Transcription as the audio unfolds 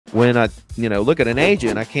When I, look at an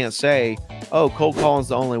agent, I can't say, oh, cold calling is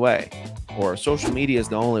the only way, or social media is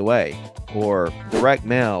the only way, or direct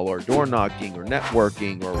mail, or door knocking, or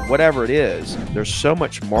networking, or whatever it is. There's so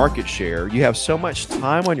much market share. You have so much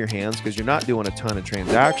time on your hands because you're not doing a ton of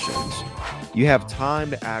transactions. You have time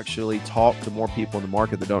to actually talk to more people in the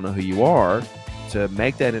market that don't know who you are, to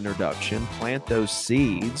make that introduction, plant those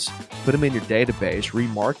seeds, put them in your database,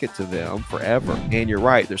 remarket to them forever. And you're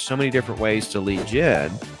right, there's so many different ways to lead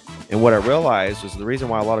gen. And what I realized is the reason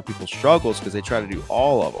why a lot of people struggle is because they try to do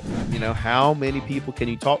all of them. How many people can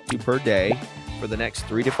you talk to per day for the next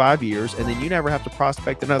 3 to 5 years, and then you never have to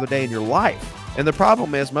prospect another day in your life? And the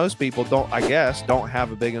problem is most people don't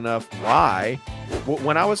have a big enough why.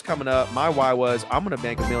 When I was coming up, my why was I'm going to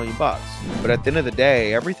make $1 million. But at the end of the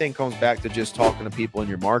day, everything comes back to just talking to people in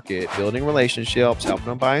your market, building relationships, helping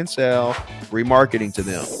them buy and sell, remarketing to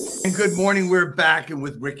them. And good morning. We're back and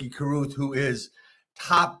with Ricky Carruth, who is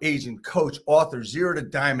top agent, coach, author, Zero to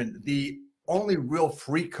Diamond, the only real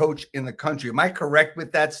free coach in the country. Am I correct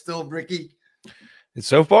with that still, Ricky? It's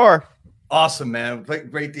so far. Awesome, man.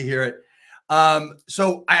 Great to hear it.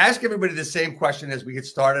 So I ask everybody the same question as we get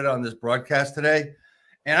started on this broadcast today,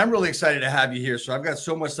 and I'm really excited to have you here. So I've got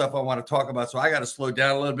so much stuff I want to talk about. So I got to slow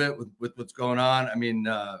down a little bit with what's going on. I mean,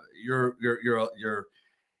 you're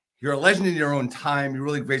a legend in your own time. You're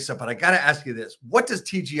really great stuff. But I got to ask you this: what does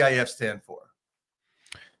TGIF stand for?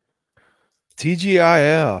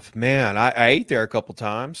 TGIF, man, I ate there a couple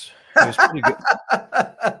times. It was pretty good.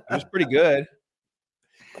 It was pretty good.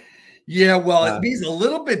 Yeah, well, it means a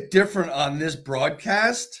little bit different on this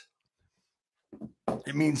broadcast.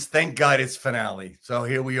 It means thank God it's finale. So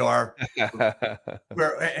here we are.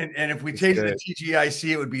 And if we change it to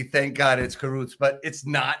TGIC, it would be thank God it's Carruth's, but it's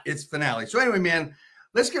not. It's finale. So anyway, man,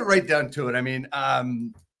 let's get right down to it. I mean,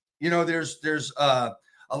 there's a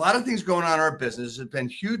lot of things going on in our business. There's been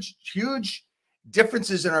huge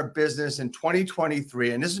differences in our business in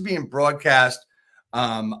 2023, and this is being broadcast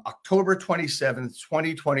October 27th,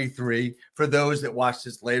 2023. For those that watch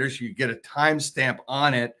this later, so you get a timestamp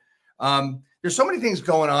on it. There's so many things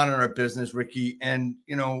going on in our business, Ricky, and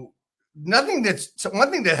one thing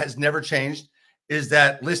that has never changed is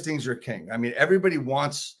that listings are king. I mean, everybody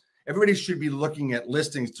should be looking at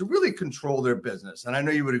listings to really control their business, and I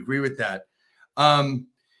know you would agree with that.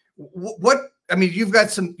 You've got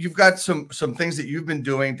some things that you've been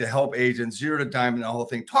doing to help agents, Zero to Diamond, the whole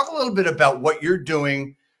thing. Talk a little bit about what you're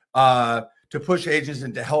doing to push agents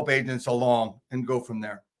and to help agents along and go from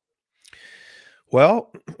there.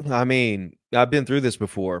 Well, I mean, I've been through this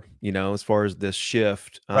before, as far as this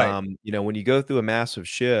shift. Right. When you go through a massive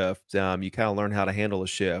shift, you kind of learn how to handle a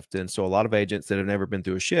shift. And so a lot of agents that have never been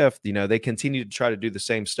through a shift, they continue to try to do the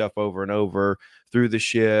same stuff over and over through the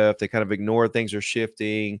shift. They kind of ignore things are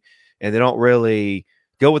shifting, and they don't really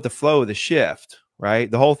go with the flow of the shift,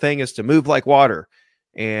 right? The whole thing is to move like water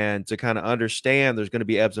and to kind of understand there's going to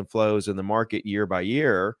be ebbs and flows in the market year by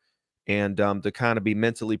year, and to kind of be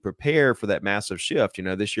mentally prepared for that massive shift.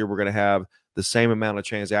 This year we're going to have the same amount of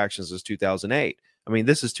transactions as 2008. I mean,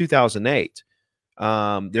 this is 2008. The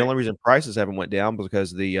only reason prices haven't went down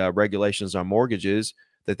because the regulations on mortgages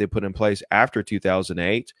that they put in place after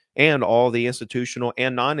 2008, and all the institutional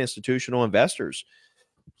and non-institutional investors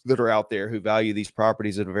that are out there who value these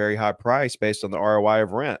properties at a very high price based on the ROI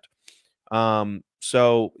of rent.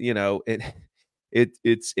 So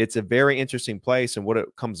it's a very interesting place, and what it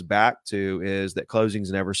comes back to is that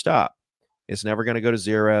closings never stop. It's never going to go to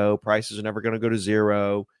zero. Prices are never going to go to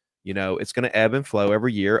zero. It's going to ebb and flow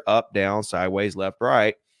every year, up, down, sideways, left,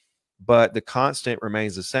 right. But the constant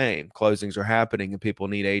remains the same. Closings are happening, and people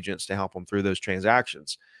need agents to help them through those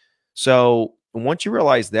transactions. So once you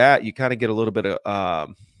realize that, you kind of get a little bit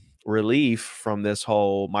of relief from this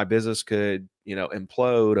whole, my business could,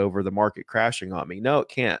 implode over the market crashing on me. No, it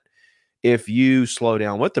can't. If you slow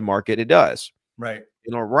down with the market, it does. Right.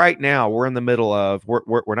 Right now we're in the middle of,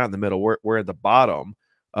 we're not in the middle, we're at the bottom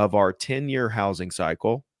of our 10-year housing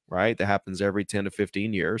cycle, right? That happens every 10 to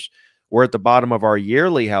 15 years. We're at the bottom of our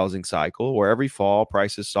yearly housing cycle, where every fall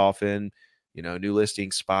prices soften, new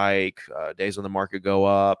listings spike, days on the market go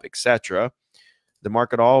up, etc. The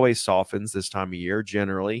market always softens this time of year,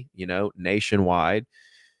 generally, nationwide.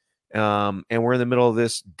 And we're in the middle of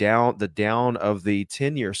the down of the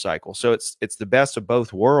 10-year cycle. So it's the best of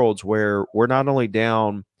both worlds, where we're not only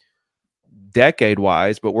down decade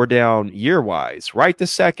wise, but we're down year wise right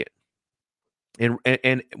this second. And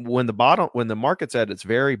when the market's at its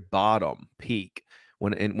very bottom peak,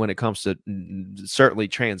 when it comes to certainly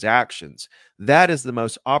transactions, that is the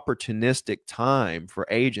most opportunistic time for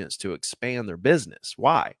agents to expand their business.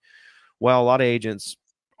 Why? Well, a lot of agents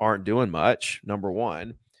aren't doing much, number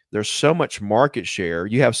one. There's so much market share.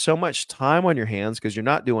 You have so much time on your hands because you're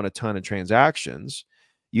not doing a ton of transactions.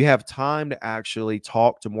 You have time to actually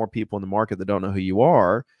talk to more people in the market that don't know who you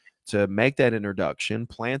are, to make that introduction,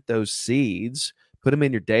 plant those seeds, put them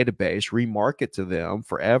in your database, remarket to them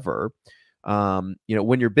forever. You know,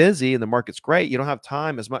 when you're busy and the market's great, you don't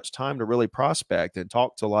have as much time to really prospect and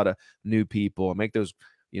talk to a lot of new people and make those,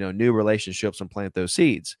 you know, new relationships and plant those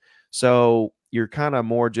seeds. So you're kind of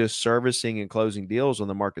more just servicing and closing deals when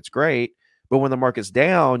the market's great. But when the market's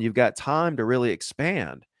down, you've got time to really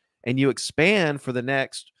expand, and you expand for the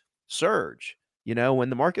next surge. You know, when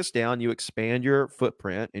the market's down, you expand your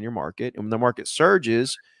footprint in your market. And when the market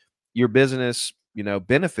surges, your business, you know,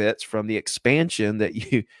 benefits from the expansion that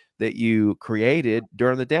you created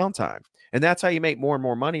during the downtime. And that's how you make more and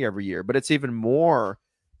more money every year. But it's even more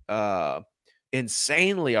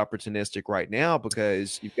insanely opportunistic right now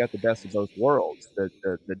because you've got the best of both worlds.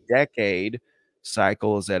 The decade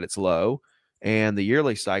cycle is at its low and the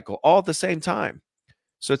yearly cycle all at the same time.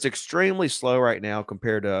 So it's extremely slow right now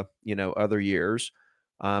compared to, you know, other years.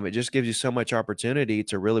 It just gives you so much opportunity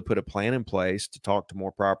to really put a plan in place, to talk to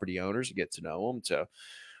more property owners, to get to know them, to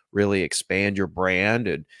really expand your brand.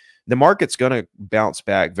 And the market's going to bounce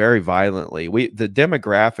back very violently. The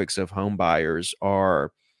demographics of home buyers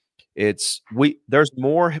are, there's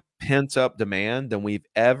more pent up demand than we've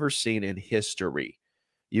ever seen in history.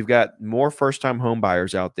 You've got more first time home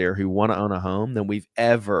buyers out there who want to own a home than we've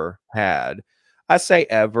ever had. I say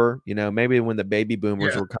ever, you know, maybe when the baby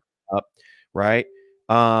boomers were coming up, right?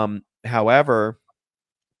 However,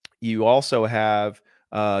 you also have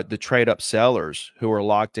the trade up sellers who are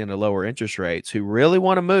locked into lower interest rates, who really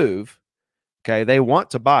want to move. Okay, they want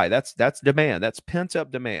to buy. That's demand. That's pent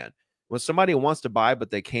up demand. When somebody wants to buy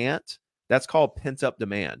but they can't, that's called pent up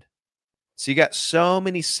demand. So you got so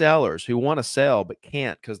many sellers who want to sell but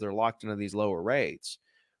can't because they're locked into these lower rates.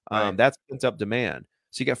 Right. That's pent up demand.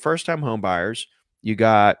 So you got first time home buyers, you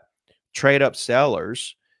got trade up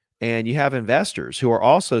sellers, and you have investors who are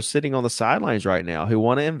also sitting on the sidelines right now who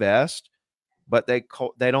want to invest, but they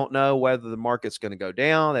don't know whether the market's going to go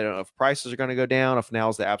down. They don't know if prices are going to go down, if now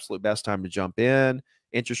is the absolute best time to jump in.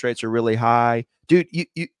 Interest rates are really high. Dude,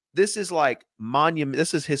 this is like monument.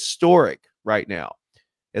 This is historic right now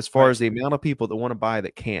as far as the amount of people that want to buy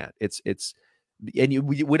that can't.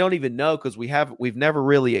 We don't even know because we've never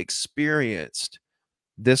really experienced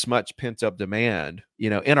this much pent up demand, you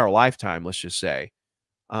know, in our lifetime, let's just say.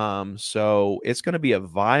 So it's going to be a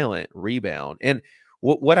violent rebound. And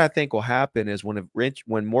what I think will happen is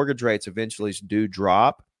when mortgage rates eventually do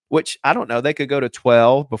drop, which I don't know, they could go to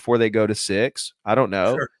 12 before they go to 6. I don't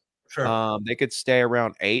know. Sure. They could stay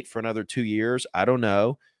around 8 for another 2 years. I don't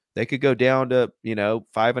know. They could go down to, you know,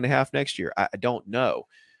 5.5 next year. I don't know.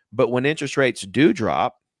 But when interest rates do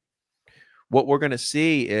drop, what we're going to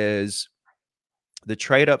see is the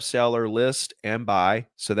trade up seller list and buy.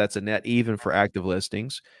 So that's a net even for active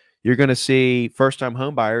listings. You're going to see first time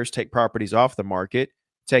home buyers take properties off the market,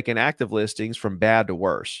 taking active listings from bad to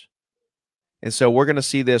worse. And so we're going to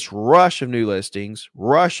see this rush of new listings,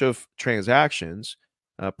 rush of transactions.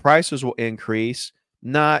 Prices will increase,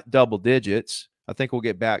 not double digits. I think we'll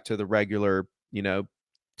get back to the regular, you know,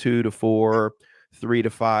 2 to 4, 3 to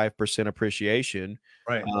 5% appreciation.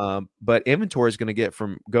 Right. But inventory is going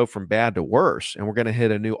to go from bad to worse, and we're going to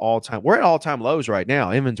hit a new all-time. We're at all-time lows right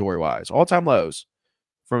now, inventory-wise, all-time lows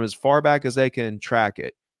from as far back as they can track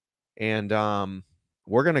it. And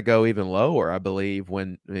we're going to go even lower, I believe,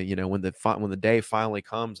 when the day finally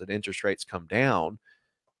comes that interest rates come down.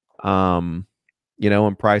 You know,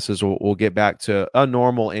 and prices will get back to a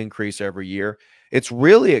normal increase every year. It's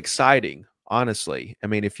really exciting, honestly. I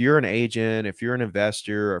mean, if you're an agent, if you're an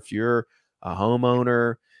investor, or if you're a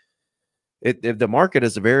homeowner, the market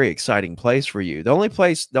is a very exciting place for you. The only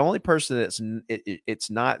person that's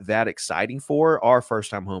it's not that exciting for are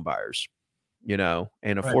first-time home buyers, you know,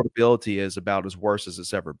 and affordability is about as worse as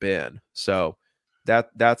it's ever been. So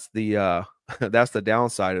that's the that's the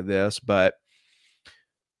downside of this. But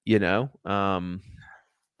you know, so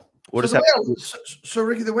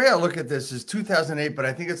Ricky, the way I look at this is 2008, but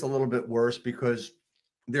I think it's a little bit worse because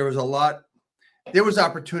there was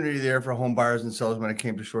opportunity there for home buyers and sellers when it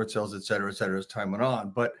came to short sales, et cetera, as time went on.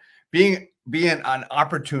 But being an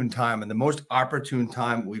opportune time, and the most opportune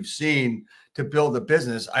time we've seen to build a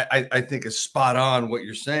business, I think is spot on what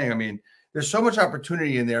you're saying. I mean, there's so much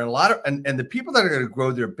opportunity in there, and and the people that are going to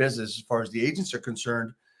grow their business, as far as the agents are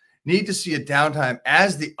concerned, need to see a downtime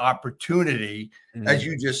as the opportunity, as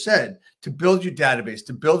you just said, to build your database,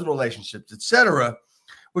 to build relationships, et cetera,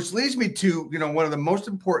 which leads me to, you know, one of the most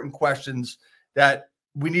important questions that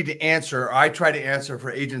we need to answer, or I try to answer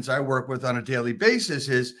for agents I work with on a daily basis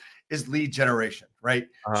is lead generation, right?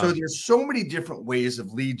 So there's so many different ways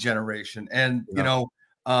of lead generation. And, you know,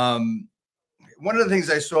 one of the things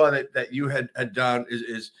I saw that you had done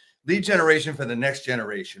is lead generation for the next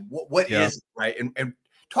generation. What is it, right? And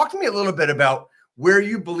talk to me a little bit about where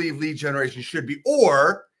you believe lead generation should be,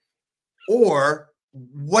 or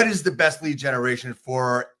what is the best lead generation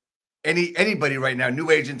for anybody right now, new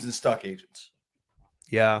agents and stock agents?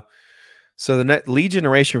 Yeah. So the lead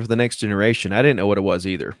generation for the next generation, I didn't know what it was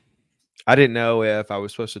either. I didn't know if I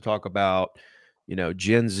was supposed to talk about, you know,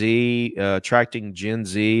 Gen Z, attracting Gen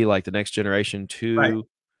Z, like the next generation to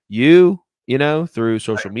you know, through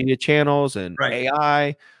social media channels and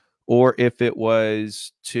AI, or if it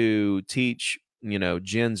was to teach, you know,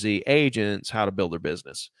 Gen Z agents how to build their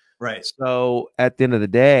business. Right. So at the end of the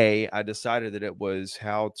day, I decided that it was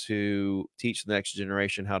how to teach the next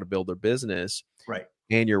generation how to build their business. Right.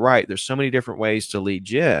 And you're right. There's so many different ways to lead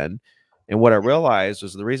gen. And what I realized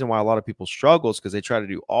was the reason why a lot of people struggle is because they try to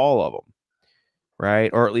do all of them,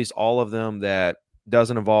 right? Or at least all of them that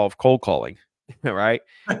doesn't involve cold calling, right?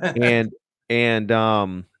 And and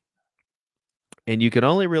um and you can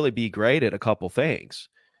only really be great at a couple things.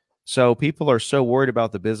 So people are so worried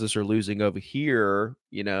about the business or losing over here,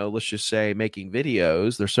 you know, let's just say making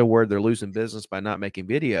videos. They're so worried they're losing business by not making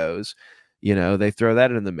videos. You know, they throw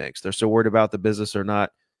that in the mix. They're so worried about the business they're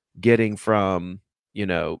not getting from, you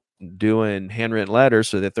know, doing handwritten letters.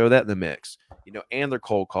 So they throw that in the mix, you know, and they're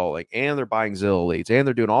cold calling and they're buying Zillow leads and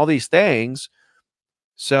they're doing all these things.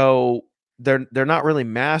 So they're not really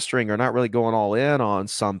mastering or not really going all in on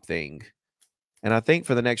something. And I think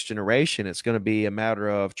for the next generation, it's going to be a matter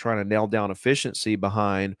of trying to nail down efficiency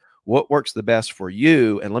behind what works the best for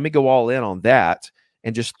you. And let me go all in on that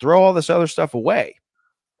and just throw all this other stuff away.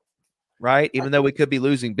 Right. Even though we could be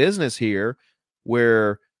losing business here,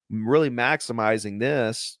 we're really maximizing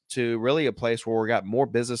this to really a place where we got more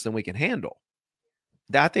business than we can handle.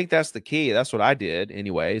 I think that's the key. That's what I did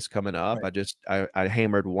anyways, coming up. I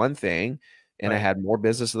hammered one thing and I had more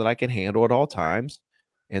business than I can handle at all times.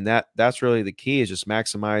 And that's really the key, is just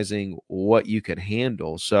maximizing what you can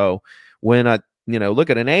handle. So when I, you know, look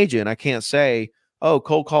at an agent, I can't say, oh,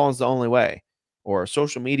 cold calling is the only way, or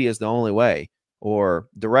social media is the only way, or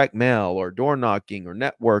direct mail, or door knocking, or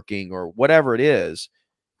networking, or whatever it is.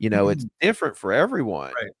 You know, it's different for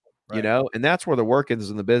everyone, you know, and that's where the work is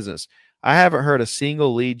in the business. I haven't heard a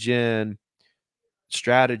single lead gen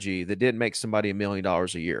strategy that didn't make somebody $1 million a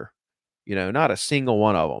year, you know, not a single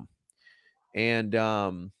one of them. And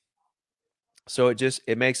so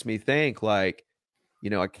it makes me think, like, you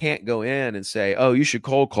know, I can't go in and say, oh, you should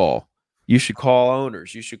cold call, you should call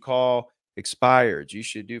owners, you should call expireds, you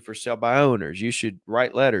should do for sale by owners, you should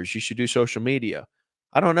write letters, you should do social media.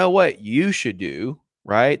 I don't know what you should do,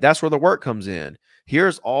 right? That's where the work comes in.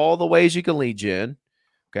 Here's all the ways you can lead gen.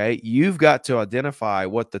 Okay. You've got to identify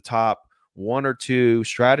what the top 1 or 2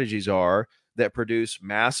 strategies are that produce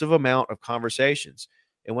massive amount of conversations.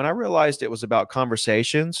 And when I realized it was about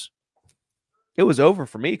conversations, it was over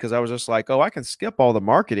for me, because I was just like, oh, I can skip all the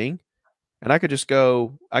marketing and I can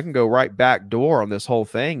go right back door on this whole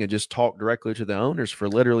thing and just talk directly to the owners for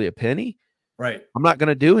literally a penny. Right. I'm not going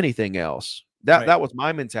to do anything else. That was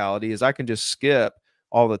my mentality, is I can just skip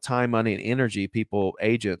all the time, money, and energy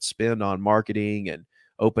agents spend on marketing and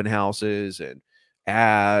open houses and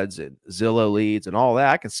ads and Zillow leads and all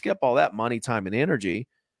that. I can skip all that money, time, and energy,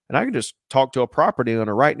 and I can just talk to a property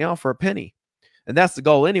owner right now for a penny. And that's the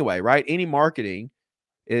goal anyway, right? Any marketing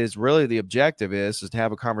is really, the objective is to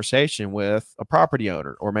have a conversation with a property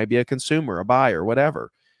owner, or maybe a consumer, a buyer,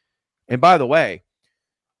 whatever. And by the way,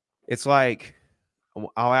 it's like,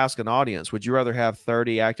 I'll ask an audience, would you rather have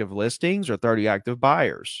 30 active listings or 30 active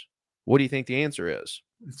buyers? What do you think the answer is?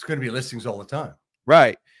 It's going to be listings all the time.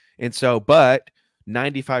 Right. And so, but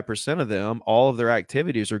 95% of them, all of their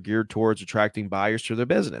activities are geared towards attracting buyers to their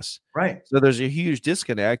business. Right. So there's a huge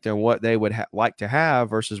disconnect in what they would like to have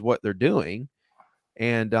versus what they're doing.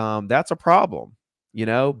 And that's a problem. You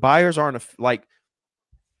know, buyers aren't like,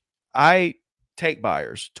 I take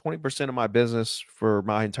buyers. 20% of my business for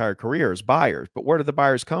my entire career is buyers. But where did the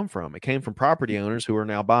buyers come from? It came from property owners who are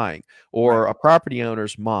now buying, or a property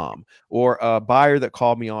owner's mom, or a buyer that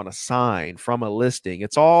called me on a sign from a listing.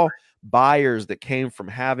 It's all buyers that came from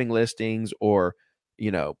having listings, or, you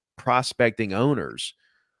know, prospecting owners.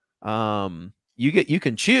 You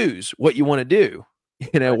can choose what you want to do.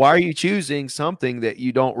 You know, why are you choosing something that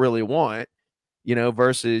you don't really want, you know,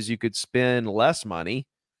 versus you could spend less money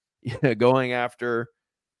going after,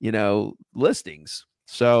 you know, listings.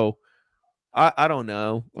 So I don't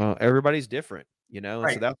know. Everybody's different. you know?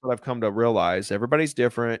 And so Right. that's what I've come to realize. Everybody's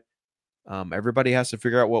different. Everybody has to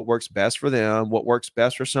figure out what works best for them, what works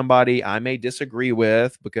best for somebody I may disagree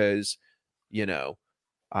with because, you know,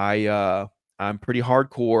 I'm pretty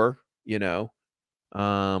hardcore, you know.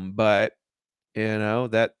 But you know,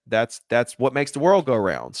 that's what makes the world go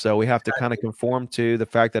round. So we have to kind of conform to the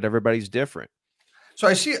fact that everybody's different. So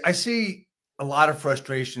I see a lot of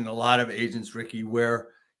frustration, a lot of agents, Ricky, where,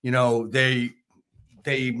 you know, they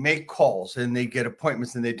make calls and they get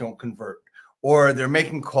appointments and they don't convert, or they're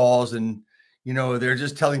making calls and, you know, they're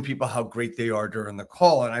just telling people how great they are during the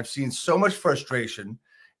call. And I've seen so much frustration,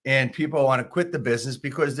 and people want to quit the business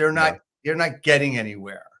because they're not getting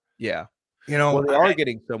anywhere. Yeah. You know, Well, they are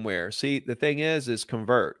getting somewhere. See, the thing is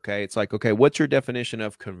convert. Okay. It's like, okay, what's your definition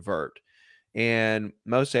of convert? And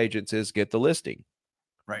most agents is get the listing.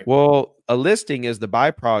 right. Well, a listing is the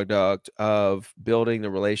byproduct of building the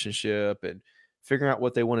relationship and figuring out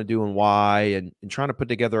what they want to do and why, and trying to put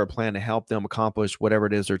together a plan to help them accomplish whatever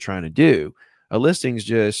it is they're trying to do. A listing is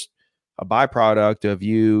just a byproduct of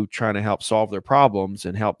you trying to help solve their problems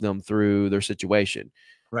and help them through their situation.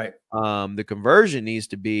 Right. The conversion needs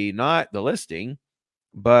to be not the listing,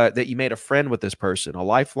 but that you made a friend with this person, a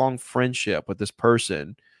lifelong friendship with this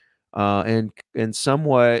person, and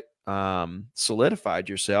somewhat solidified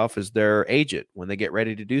yourself as their agent when they get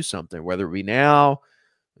ready to do something, whether it be now,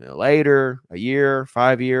 you know, later, a year,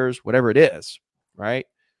 5 years, whatever it is, right?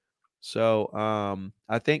 So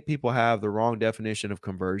I think people have the wrong definition of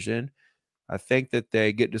conversion. I think that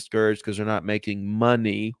they get discouraged because they're not making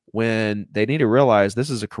money when they need to realize this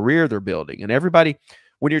is a career they're building. And everybody,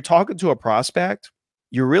 when you're talking to a prospect,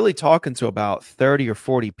 you're really talking to about 30 or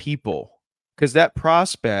 40 people, because that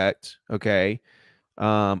prospect, okay,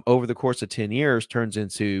 over the course of 10 years turns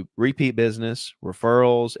into repeat business,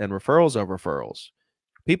 referrals, and referrals of referrals.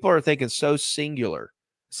 People are thinking so singular.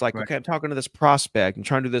 It's like, Right. okay, I'm talking to this prospect and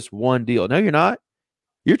trying to do this one deal. No, you're not.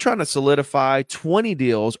 You're trying to solidify 20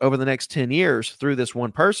 deals over the next 10 years through this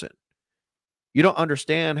one person. You don't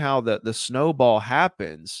understand how the snowball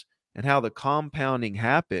happens and how the compounding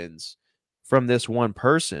happens from this one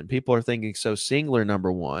person. People are thinking so singular,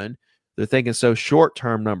 number one. They're thinking so short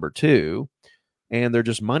term, number two, and they're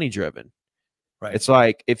just money driven. Right. It's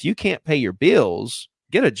like, if you can't pay your bills,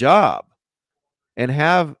 get a job and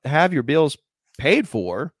have your bills paid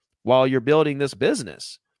for while you're building this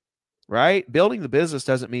business. Right? Building the business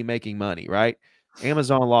doesn't mean making money, right?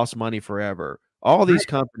 Amazon lost money forever. All these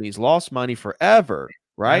companies lost money forever,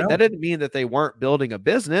 right? That didn't mean that they weren't building a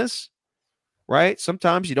business, right?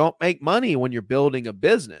 Sometimes you don't make money when you're building a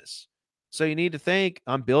business. So you need to think,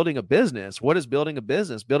 I'm building a business. What is building a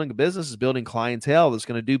business? Building a business is building clientele that's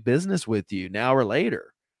going to do business with you now or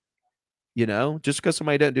later. You know, just because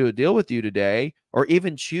somebody doesn't do a deal with you today or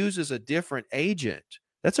even chooses a different agent,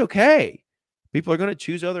 that's okay. People are going to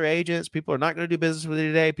choose other agents. People are not going to do business with you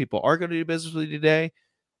today. People are going to do business with you today,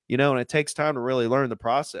 you know, and it takes time to really learn the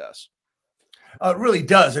process. It really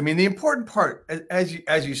does. I mean, the important part, as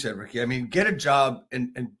you said, Ricky, I mean, get a job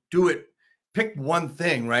and do it. Pick one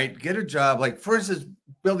thing, right? Get a job, like, for instance,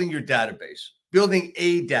 building your database, building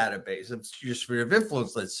a database of your sphere of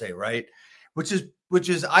influence, let's say, right? Which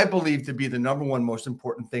is, I believe, to be the number one most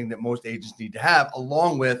important thing that most agents need to have,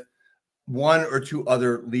 along with one or two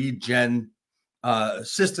other lead gen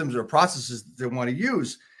systems or processes that they want to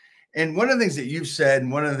use. And one of the things that you've said,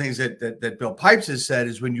 and one of the things that Bill Pipes has said,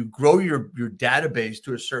 is when you grow your database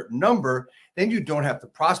to a certain number, then you don't have to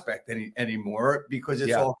prospect anymore because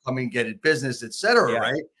it's all come and get it business, et cetera,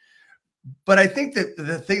 right? But I think that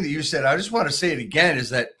the thing that you said, I just want to say it again, is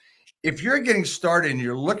that if you're getting started and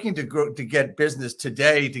you're looking to grow, to get business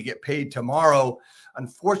today, to get paid tomorrow,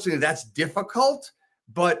 unfortunately, that's difficult.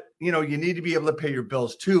 But, you know, you need to be able to pay your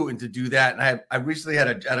bills too. And to do that, and I recently had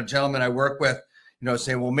a gentleman I work with, you know,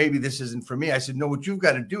 saying, well, maybe this isn't for me. I said, no, what you've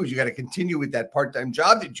got to do is you got to continue with that part-time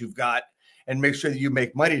job that you've got and make sure that you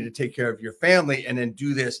make money to take care of your family, and then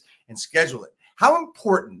do this and schedule it. How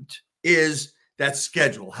important is that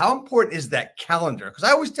schedule? How important is that calendar? Because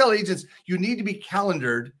I always tell agents, you need to be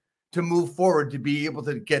calendared to move forward, to be able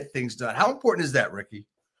to get things done. How important is that, Ricky?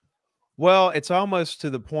 Well, it's almost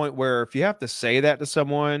to the point where if you have to say that to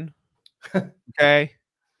someone, okay,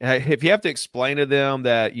 if you have to explain to them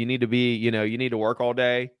that you need to be, you know, you need to work all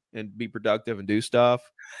day and be productive and do stuff,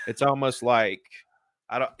 it's almost like,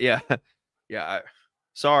 I don't, yeah, yeah.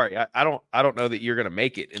 Sorry, I don't know that you're going to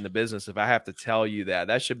make it in the business if I have to tell you that.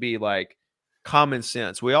 That should be like common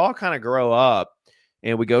sense. We all kind of grow up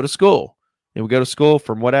and we go to school, and we go to school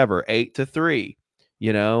from whatever, 8 to 3.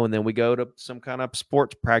 You know, and then we go to some kind of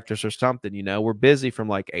sports practice or something. You know, we're busy from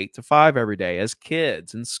like 8 to 5 every day as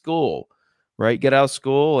kids in school, right? Get out of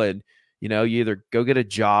school and You know, you either go get a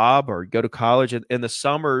job or go to college. In the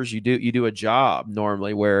summers, you do a job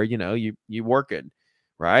normally where, you know, you working,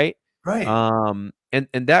 right? Right.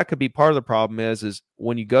 And that could be part of the problem is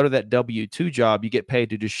when you go to that W-2 job, you get paid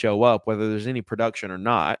to just show up, whether there's any production or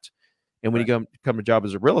not. And when Right. you come to a job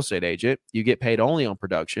as a real estate agent, you get paid only on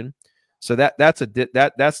production. So that's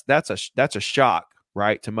a shock,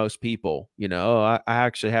 right, to most people. You know, I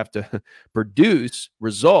actually have to produce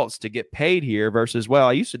results to get paid here versus, well,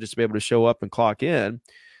 I used to just be able to show up and clock in.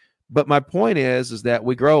 But my point is that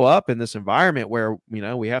we grow up in this environment where, you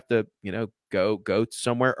know, we have to, you know, go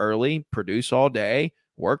somewhere early, produce all day,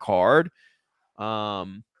 work hard.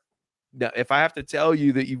 Now, if I have to tell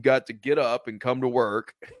you that you've got to get up and come to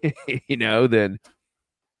work, you know, then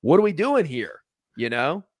what are we doing here? You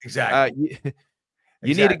know, Exactly.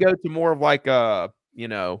 You need to go to more of like a, you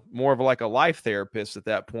know, more of like a life therapist at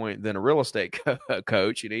that point than a real estate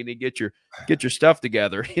coach. You know, you need to get your stuff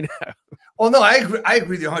together, you know. Well, no, I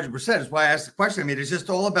agree with you 100%. That's why I asked the question. I mean, it's just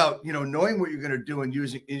all about, you know, knowing what you're going to do and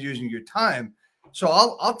using your time. So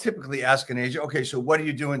I'll typically ask an agent, okay, so what are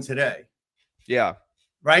you doing today? Yeah.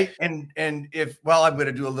 Right. And if, well, I'm going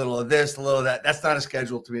to do a little of this, a little of that. That's not a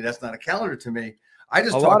schedule to me. That's not a calendar to me. I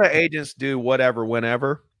just a lot of agents do whatever,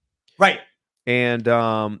 whenever. Right. And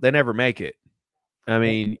they never make it. I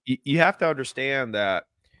mean, you have to understand that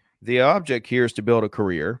the object here is to build a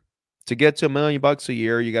career. To get to $1 million a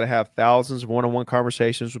year, you got to have thousands of one-on-one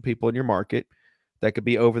conversations with people in your market. That could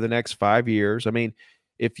be over the next 5 years. I mean,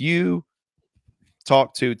 if you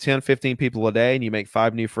talk to 10, 15 people a day and you make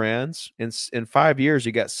 5 new friends, in 5 years,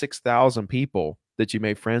 you got 6,000 people that you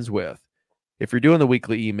made friends with. If you're doing the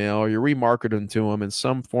weekly email or you're remarketing to them in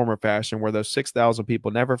some form or fashion where those 6,000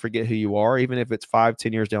 people never forget who you are, even if it's 5,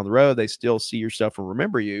 10 years down the road, they still see your stuff and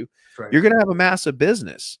remember you, right. You're going to have a massive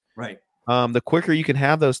business. Right. The quicker you can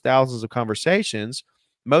have those thousands of conversations,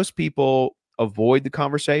 most people avoid the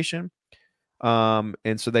conversation.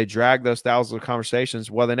 And so they drag those thousands of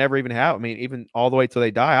conversations. Well, they never even have. I mean, even all the way till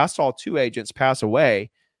they die. I saw 2 agents pass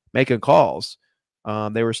away making calls.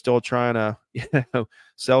 They were still trying to, you know,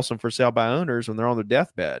 sell some for sale by owners when they're on their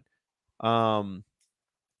deathbed.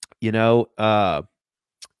 You know,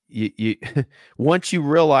 you once you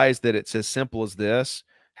realize that it's as simple as this,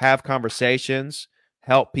 have conversations,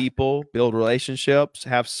 help people, build relationships,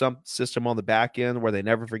 have some system on the back end where they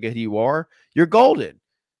never forget who you are, you're golden,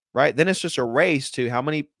 right? Then it's just a race to how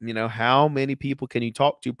many people can you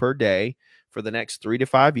talk to per day for the next 3 to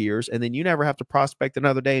 5 years, and then you never have to prospect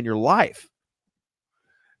another day in your life.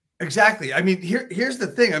 Exactly. I mean, here's the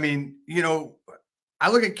thing. I mean, you know, I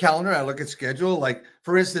look at calendar, I look at schedule. Like,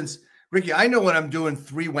 for instance, Ricky, I know what I'm doing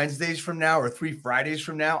 3 Wednesdays from now or 3 Fridays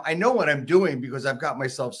from now. I know what I'm doing because I've got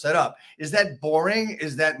myself set up. Is that boring?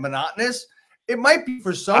 Is that monotonous? It might be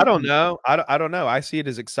for some. I don't know. I don't know. I see it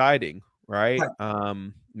as exciting, right?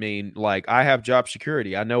 I mean, like, I have job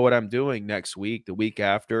security. I know what I'm doing next week, the week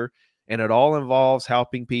after, and it all involves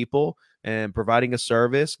helping people and providing a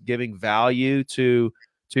service, giving value to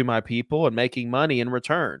my people and making money in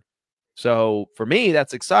return. So for me,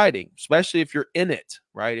 that's exciting, especially if you're in it,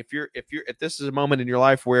 right? If this is a moment in your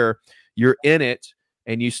life where you're in it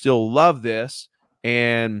and you still love this,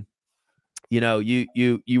 and you know,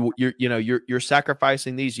 you're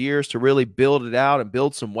sacrificing these years to really build it out and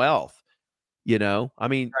build some wealth. You know, I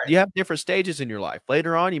mean, Right. You have different stages in your life.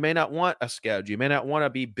 Later on, you may not want a schedule. You may not want to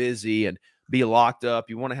be busy and be locked up.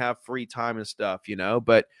 You want to have free time and stuff, you know,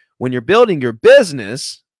 but when you're building your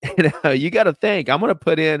business, you know, you got to think, I'm going to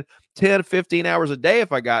put in 10, 15 hours a day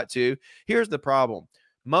if I got to. Here's the problem.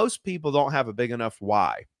 Most people don't have a big enough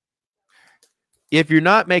why. If you're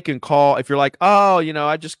not making call, if you're like, oh, you know,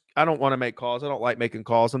 I don't want to make calls. I don't like making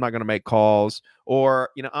calls. I'm not going to make calls.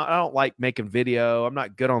 Or, you know, I don't like making video. I'm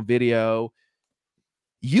not good on video.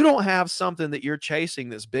 You don't have something that you're chasing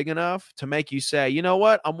that's big enough to make you say, you know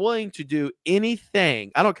what? I'm willing to do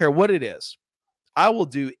anything. I don't care what it is. I will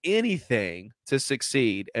do anything to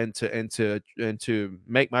succeed and to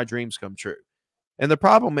make my dreams come true. And the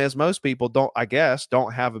problem is most people don't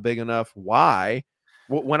have a big enough why.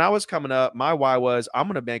 When I was coming up, my why was I'm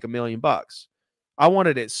going to make $1 million. I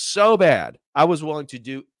wanted it so bad. I was willing to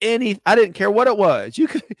do I didn't care what it was. You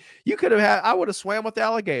could have had, I would have swam with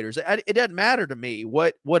alligators. It doesn't matter to me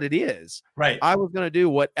what it is. Right. I was going to do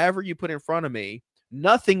whatever you put in front of me.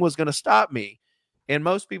 Nothing was going to stop me. And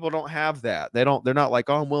most people don't have that. They're not like,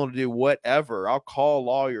 oh, I'm willing to do whatever. I'll call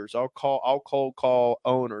lawyers. I'll cold call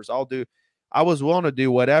owners. I was willing to do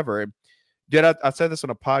whatever. And dude, I said this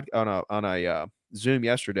on a Zoom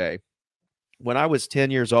yesterday. When I was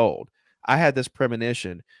 10 years old, I had this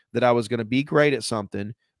premonition that I was going to be great at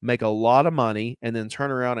something, make a lot of money, and then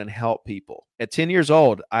turn around and help people. At 10 years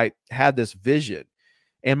old, I had this vision,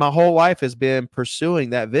 and my whole life has been pursuing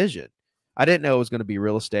that vision. I didn't know it was going to be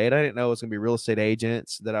real estate. I didn't know it was going to be real estate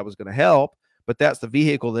agents that I was going to help, but that's the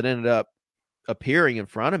vehicle that ended up appearing in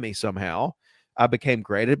front of me somehow. I became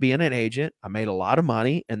great at being an agent. I made a lot of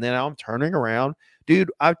money, and then I'm turning around. Dude,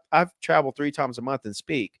 I've traveled 3 times a month and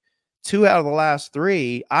speak. 2 out of the last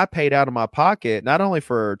 3, I paid out of my pocket, not only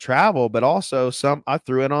for travel, but also some I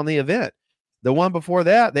threw in on the event. The one before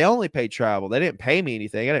that, they only paid travel. They didn't pay me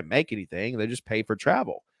anything. I didn't make anything. They just paid for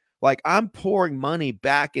travel. Like, I'm pouring money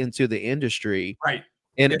back into the industry, Right.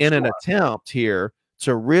 in an attempt here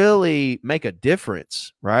to really make a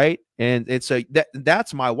difference, right? And it's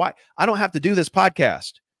that's my why. I don't have to do this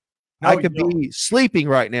podcast. No, I could be sleeping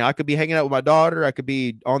right now. I could be hanging out with my daughter. I could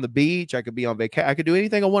be on the beach. I could be on vacation. I could do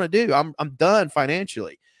anything I want to do. I'm done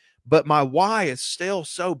financially, but my why is still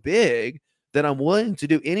so big that I'm willing to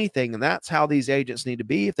do anything. And that's how these agents need to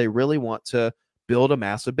be if they really want to build a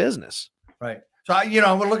massive business. Right. So I'm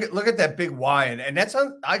gonna look at that big why, and that's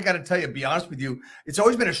I got to tell you, be honest with you, it's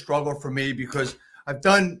always been a struggle for me because I've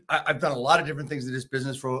done a lot of different things in this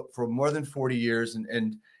business for more than 40 years,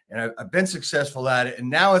 and I've been successful at it. And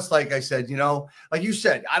now it's like I said, like you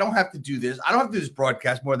said, I don't have to do this. I don't have to do this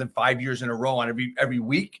broadcast more than 5 years in a row on every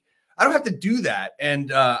week. I don't have to do that.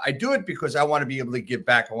 And I do it because I want to be able to give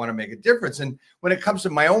back. I want to make a difference. And when it comes to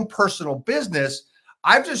my own personal business,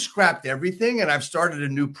 I've just scrapped everything and I've started a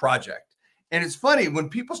new project. And it's funny when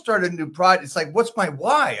people start a new project, it's like, what's my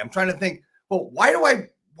why? I'm trying to think, well, why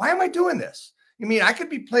am I doing this? I mean, I could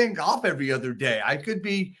be playing golf every other day. I could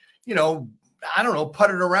be, I don't know,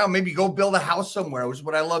 putting around, maybe go build a house somewhere, which is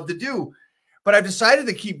what I love to do. But I've decided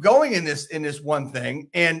to keep going in this one thing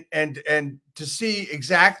and to see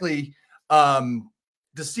exactly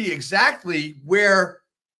where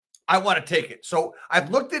I want to take it. So I've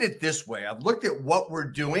looked at it this way. I've looked at what we're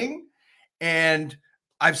doing and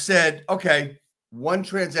I've said, okay, one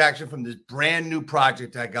transaction from this brand new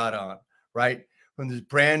project I got on, right? From this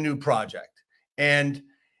brand new project. And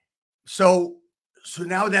so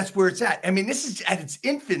now that's where it's at. I mean, this is at its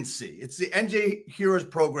infancy. It's the NJ Heroes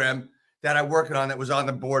program that I'm working on that was on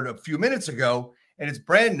the board a few minutes ago. And it's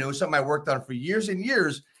brand new, something I worked on for years and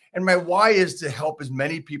years. And my why is to help as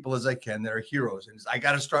many people as I can that are heroes. And I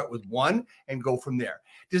got to start with one and go from there.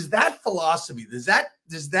 Does that philosophy, does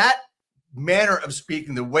that manner of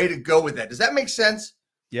speaking, the way to go with that, does that make sense?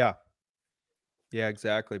 Yeah. Yeah,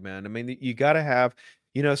 exactly, man. I mean, you got to have,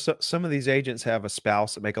 some of these agents have a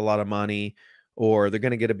spouse that make a lot of money, or they're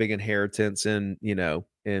going to get a big inheritance in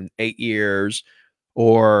 8 years,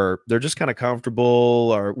 or they're just kind of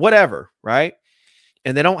comfortable or whatever. Right.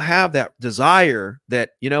 And they don't have that desire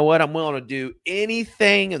that, I'm willing to do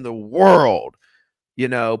anything in the world,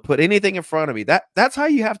 put anything in front of me. That's how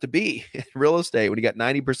you have to be in real estate. When you got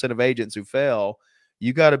 90% of agents who fail,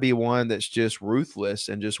 you got to be one that's just ruthless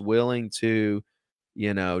and just willing to,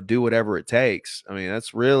 do whatever it takes. I mean,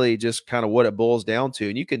 that's really just kind of what it boils down to.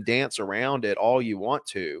 And you can dance around it all you want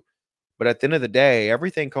to, but at the end of the day,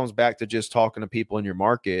 everything comes back to just talking to people in your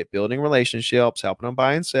market, building relationships, helping them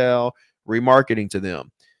buy and sell, remarketing to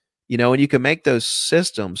them, and you can make those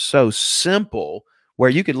systems so simple where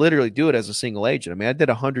you could literally do it as a single agent. I mean, I did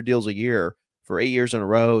 100 deals a year for 8 years in a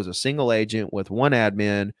row as a single agent with one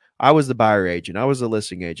admin. I was the buyer agent. I was the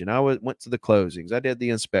listing agent. I went to the closings. I did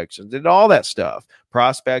the inspections, did all that stuff,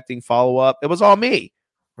 prospecting, follow up. It was all me.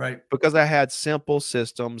 Right. Because I had simple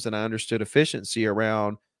systems and I understood efficiency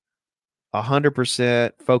around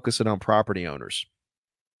 100% focusing on property owners.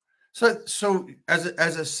 So as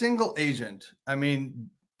a single agent, I mean,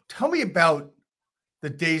 tell me about the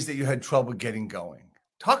days that you had trouble getting going.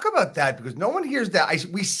 Talk about that, because no one hears that.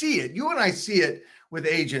 We see it. You and I see it with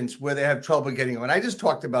agents where they have trouble getting going. I just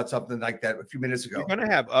talked about something like that a few minutes ago. You're going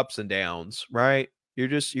to have ups and downs, right? You're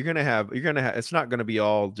going to have, it's not going to be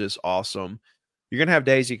all just awesome. You're going to have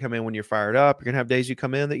days you come in when you're fired up. You're going to have days you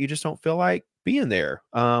come in that you just don't feel like being there.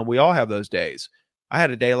 We all have those days. I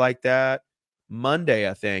had a day like that Monday.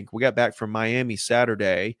 I think we got back from Miami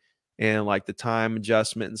Saturday, and like the time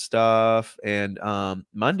adjustment and stuff. And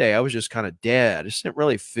Monday I was just kind of dead. I just didn't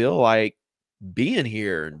really feel like being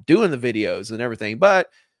here and doing the videos and everything. But,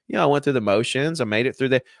 I went through the motions. I made it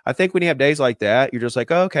through I think when you have days like that, you're just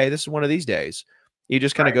like, oh, okay, this is one of these days. You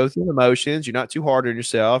just kind of go through the motions. You're not too hard on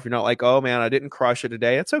yourself. You're not like, oh man, I didn't crush it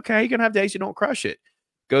today. It's okay. You're going to have days you don't crush it.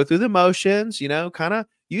 Go through the motions, kind of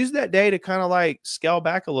use that day to kind of like scale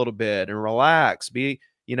back a little bit and relax,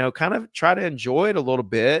 kind of try to enjoy it a little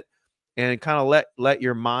bit, and kind of let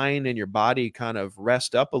your mind and your body kind of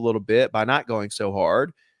rest up a little bit by not going so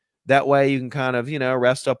hard. That way you can kind of,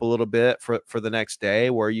 rest up a little bit for the next day,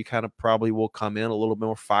 where you kind of probably will come in a little bit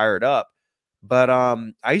more fired up. But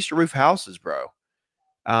I used to roof houses, bro.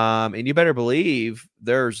 And you better believe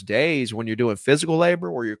there's days when you're doing physical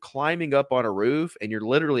labor where you're climbing up on a roof and you're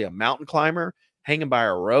literally a mountain climber hanging by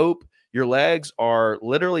a rope. Your legs are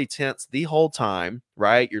literally tense the whole time,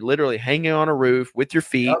 right? You're literally hanging on a roof with your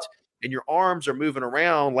feet, and your arms are moving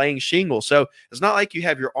around laying shingles. So it's not like you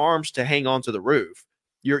have your arms to hang onto the roof.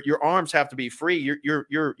 Your arms have to be free. You're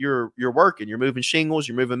working. You're moving shingles.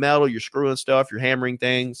 You're moving metal. You're screwing stuff. You're hammering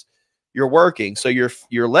things. You're working. So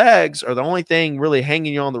your legs are the only thing really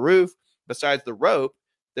hanging you on the roof besides the rope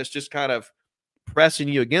that's just kind of pressing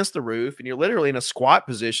you against the roof. And you're literally in a squat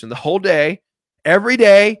position the whole day, every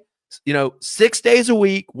day, 6 days a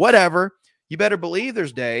week, whatever. You better believe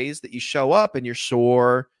there's days that you show up and you're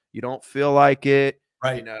sore. You don't feel like it.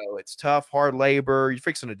 Right. It's tough, hard labor. You're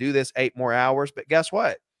fixing to do this 8 more hours. But guess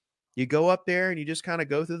what? You go up there and you just kind of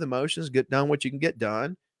go through the motions, get done what you can get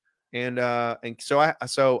done. And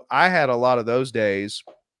so I had a lot of those days.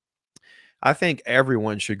 I think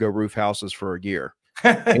everyone should go roof houses for a year.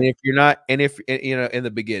 And if you're not, and if in the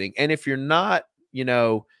beginning, and if you're not,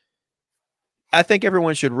 I think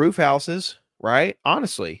everyone should roof houses, right?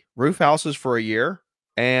 Honestly, roof houses for a year,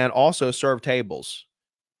 and also serve tables.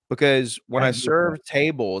 Because when I served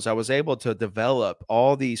tables, I was able to develop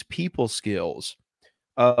all these people skills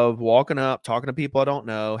of walking up, talking to people I don't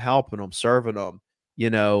know, helping them, serving them,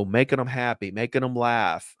 making them happy, making them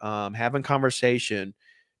laugh, having conversation.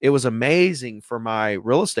 It was amazing for my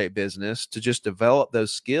real estate business to just develop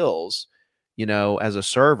those skills, as a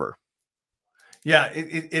server. Yeah,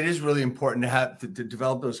 it is really important to have to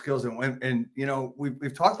develop those skills. And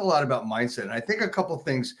we've talked a lot about mindset. And I think a couple of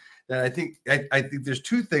things that I think there's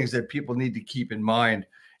 2 things that people need to keep in mind,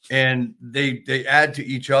 and they add to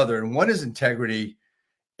each other. And one is integrity.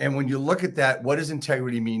 And when you look at that, what does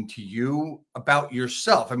integrity mean to you about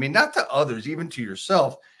yourself? I mean, not to others, even to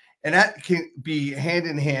yourself. And that can be hand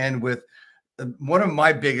in hand with one of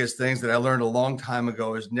my biggest things that I learned a long time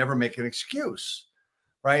ago is never make an excuse,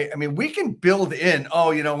 right? I mean, we can build in,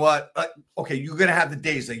 oh, you know what? Okay, you're going to have the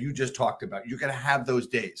days that you just talked about. You're going to have those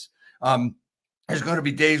days. There's going to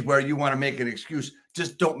be days where you want to make an excuse.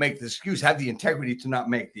 Just don't make the excuse. Have the integrity to not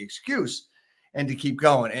make the excuse and to keep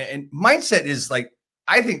going. And mindset is like,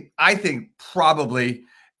 I think probably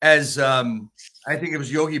as I think it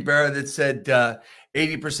was Yogi Berra that said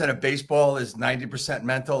 80% of baseball is 90%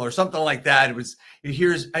 mental or something like that. I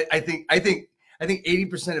think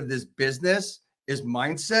 80% of this business is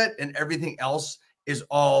mindset, and everything else is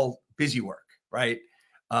all busy work, right?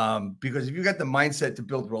 Because if you got the mindset to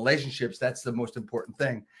build relationships, that's the most important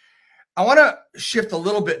thing. I want to shift a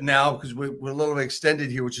little bit now because we're a little bit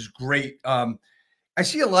extended here, which is great. I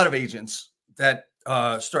see a lot of agents that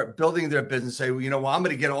start building their business, say, well, I'm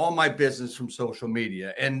going to get all my business from social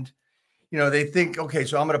media. And, they think, okay,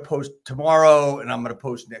 so I'm going to post tomorrow and I'm going to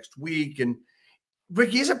post next week. And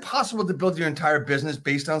Ricky, is it possible to build your entire business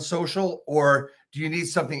based on social, or do you need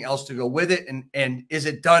something else to go with it? And is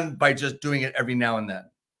it done by just doing it every now and then?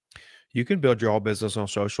 You can build your whole business on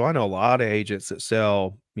social. I know a lot of agents that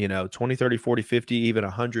sell, 20, 30, 40, 50, even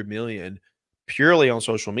 100 million purely on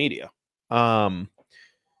social media.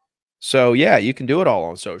 So yeah, you can do it all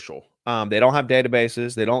on social. They don't have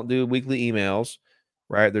databases. They don't do weekly emails,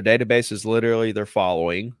 right? Their database is literally their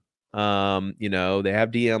following. They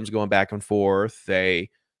have DMs going back and forth. That's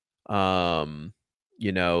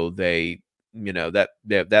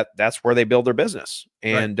where they build their business.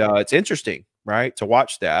 And it's interesting, right, to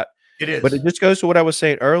watch that. It is. But it just goes to what I was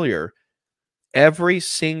saying earlier. Every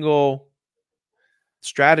single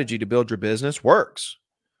strategy to build your business works.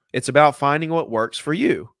 It's about finding what works for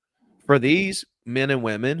you. For these men and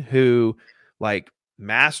women who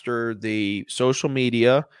master the social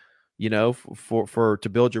media, to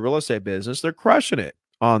build your real estate business, they're crushing it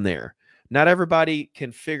on there. Not everybody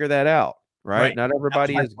can figure that out, right? Not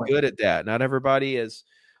everybody is good at that. Not everybody is,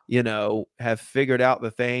 have figured out the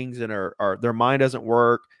things and are their mind doesn't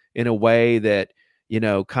work in a way that,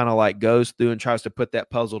 kind of goes through and tries to put that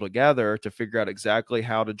puzzle together to figure out exactly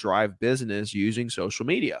how to drive business using social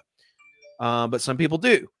media. But some people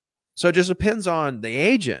do. So it just depends on the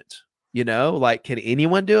agent, can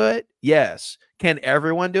anyone do it? Yes. Can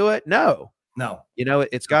everyone do it? No.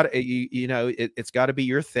 It's got it's got to be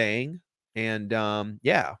your thing. And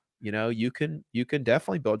you can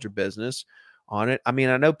definitely build your business on it. I mean,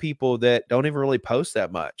 I know people that don't even really post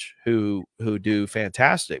that much who do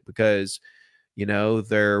fantastic because,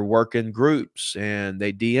 they're working groups and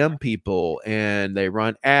they DM people and they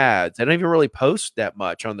run ads. They don't even really post that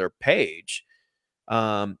much on their page.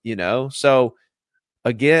 So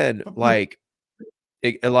again, like,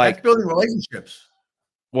 like, that's building relationships.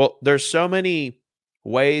 well, there's so many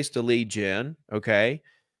ways to lead gen, okay?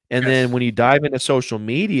 And then Yes. when you dive into social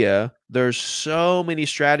media, there's so many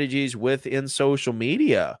strategies within social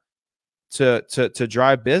media to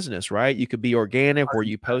drive business, right? You could be organic where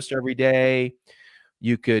you post every day.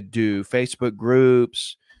 You could do Facebook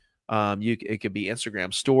groups. It could be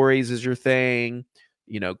Instagram stories is your thing.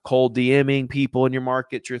 You know, cold DMing people in your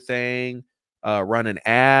market's your thing. Running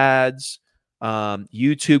ads.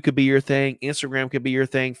 YouTube could be your thing. Instagram could be your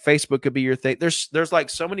thing. Facebook could be your thing. There's like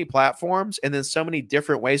so many platforms, and then so many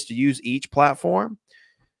different ways to use each platform.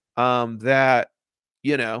 That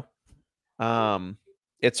you know,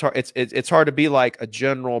 it's hard. It's hard to be like a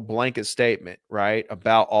general blanket statement, right,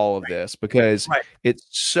 about all of this, because Right. it's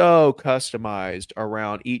so customized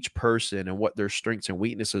around each person and what their strengths and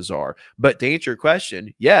weaknesses are. But to answer your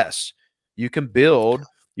question, yes, you can build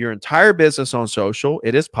your entire business on social.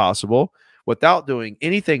 It is possible without doing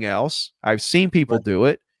anything else. I've seen people do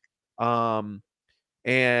it.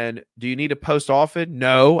 And do you need to post often?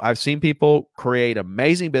 No. I've seen people create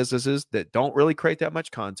amazing businesses that don't really create that much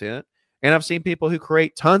content. And I've seen people who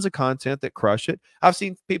create tons of content that crush it. I've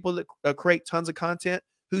seen people that create tons of content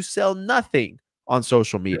who sell nothing on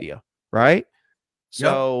social media, right?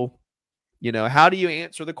 So, you know, how do you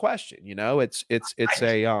answer the question? You know, it's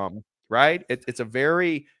a right? It's a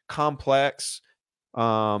very complex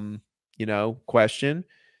you know, question,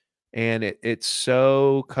 and it's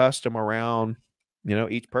so custom around, you know,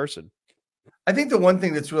 each person. I think the one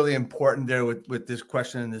thing that's really important there with this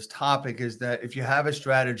question and this topic is that if you have a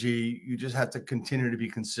strategy, you just have to continue to be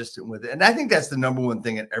consistent with it. And I think that's the number one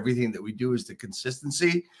thing in everything that we do is the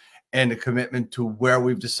consistency and the commitment to where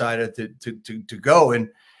we've decided to go. And,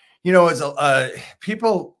 you know, as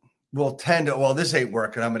people will tend to, well, this ain't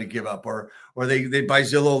working, I'm going to give up, or they buy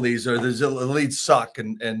Zillow leads, or the Zillow leads suck.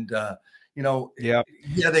 And you know, yeah,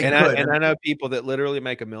 they could. I know people that literally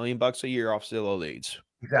make $1 million a year off Zillow leads.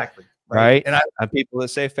 Exactly. Right. And people that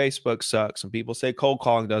say Facebook sucks, and people say cold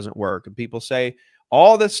calling doesn't work, and people say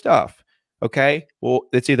all this stuff. Okay. Well,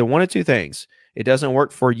 it's either one of two things. It doesn't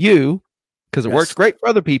work for you because it works great for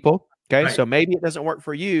other people. Okay. Right. So maybe it doesn't work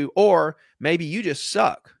for you, or maybe you just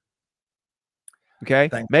suck. Okay.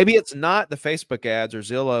 Maybe it's not the Facebook ads or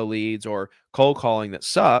Zillow leads or cold calling that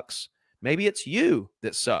sucks. Maybe it's you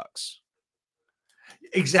that sucks.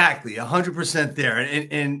 Exactly, 100% there,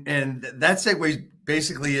 and that segues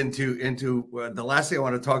basically into the last thing I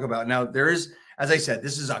want to talk about. Now, there is, as I said,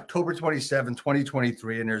 this is October 27,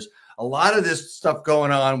 2023, and there's a lot of this stuff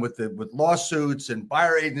going on with lawsuits and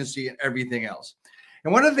buyer agency and everything else.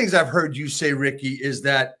 And one of the things I've heard you say, Ricky, is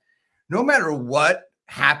that no matter what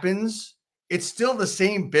happens, it's still the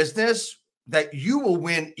same business, that you will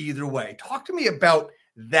win either way. Talk to me about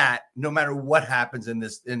that. No matter what happens in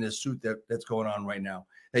this suit that's going on right now,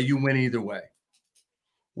 that you win either way.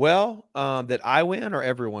 Well, that I win or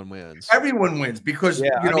everyone wins? Everyone wins, because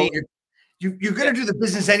you're going to do the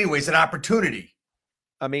business anyways. An opportunity.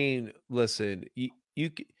 I mean, listen, it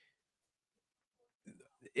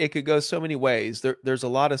could go so many ways. There's a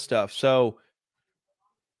lot of stuff. So,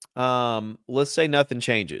 let's say nothing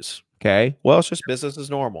changes. Okay. Well, it's just business as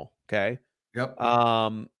normal. Okay. Yep.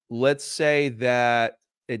 Let's say that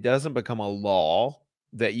it doesn't become a law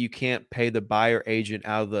that you can't pay the buyer agent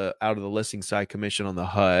out of the listing side commission on the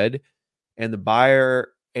HUD, and the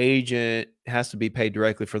buyer agent has to be paid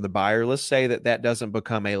directly from the buyer. Let's say that doesn't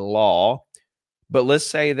become a law, but let's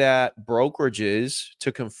say that brokerages,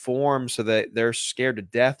 to conform so that they're scared to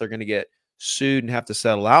death they're going to get sued and have to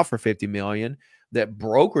settle out for $50 million, that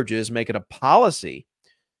brokerages make it a policy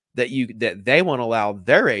that they won't allow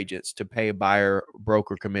their agents to pay a buyer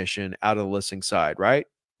broker commission out of the listing side, right?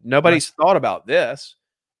 Nobody's thought about this.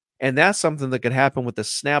 And that's something that could happen with the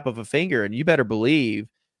snap of a finger. And you better believe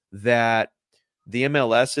that the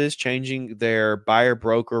MLS is changing their buyer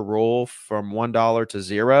broker rule from $1 to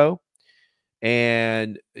 $0.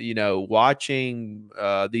 And, you know, watching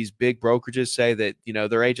these big brokerages say that, you know,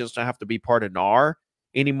 their agents don't have to be part of NAR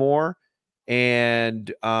anymore. And,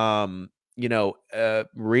 you know,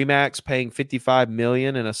 Remax paying $55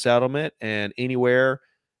 million in a settlement, and Anywhere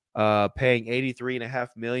paying $83.5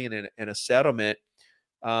 million in a settlement,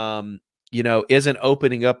 you know, isn't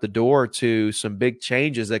opening up the door to some big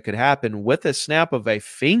changes that could happen with a snap of a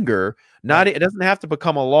finger. It doesn't have to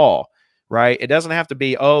become a law, right? It doesn't have to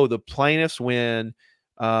be, oh, the plaintiffs win.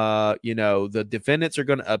 You know, the defendants are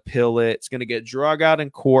going to appeal it. It's going to get drug out in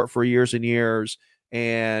court for years and years,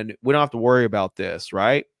 and we don't have to worry about this,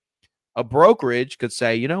 right? A brokerage could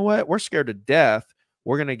say, you know what, we're scared to death.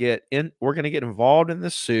 We're going to get involved in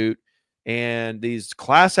this suit, And these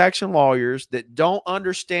class action lawyers that don't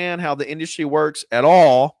understand how the industry works at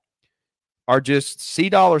all are just see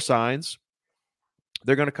dollar signs.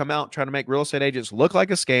 They're going to come out trying to make real estate agents look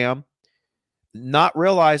like a scam, not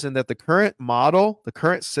realizing that the current model, the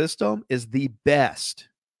current system is the best.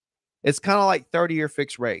 It's kind of like 30-year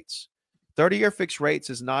fixed rates. 30-year fixed rates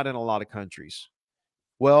is not in a lot of countries.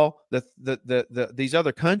 Well, these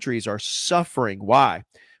other countries are suffering. Why?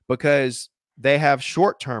 Because they have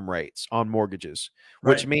short-term rates on mortgages,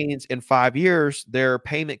 which means in 5 years, their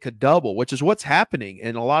payment could double, which is what's happening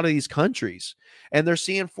in a lot of these countries. And they're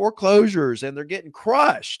seeing foreclosures and they're getting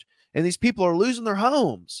crushed. And these people are losing their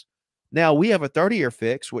homes. Now, we have a 30-year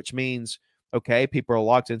fix, which means, okay, people are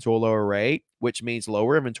locked into a lower rate, which means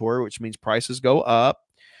lower inventory, which means prices go up.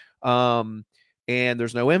 And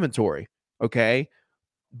there's no inventory. Okay.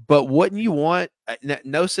 But wouldn't you want,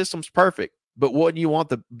 no system's perfect, but wouldn't you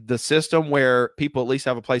want the system where people at least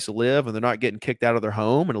have a place to live and they're not getting kicked out of their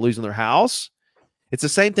home and losing their house? It's the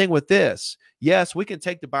same thing with this. Yes, we can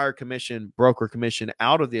take the buyer commission, broker commission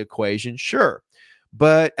out of the equation. Sure.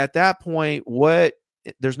 But at that point,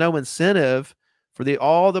 there's no incentive for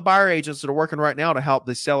all the buyer agents that are working right now to help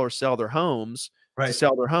the seller sell their homes, to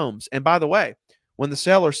sell their homes. And by the way, when the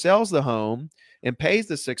seller sells the home and pays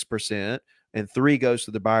the 6% and 3% goes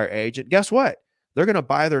to the buyer agent, guess what? They're going to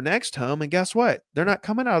buy their next home. And guess what? They're not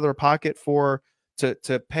coming out of their pocket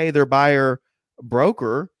to pay their buyer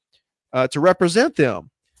broker to represent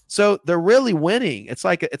them. So they're really winning. It's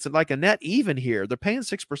like a net even here. They're paying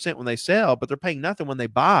 6% when they sell, but they're paying nothing when they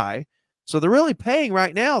buy. So they're really paying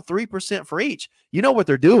right now 3% for each. You know what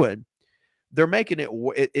they're doing? They're making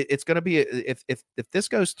it's going to be, if this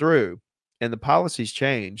goes through and the policies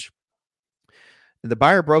change and the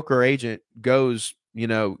buyer broker agent goes,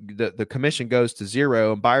 the commission goes to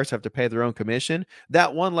zero and buyers have to pay their own commission.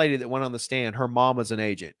 That one lady that went on the stand, her mom was an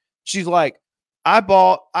agent. She's like,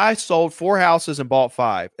 I sold 4 houses and bought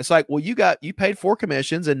 5. It's like, well, you paid 4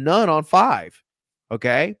 commissions and none on 5.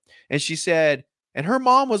 Okay. And she said, and her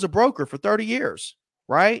mom was a broker for 30 years,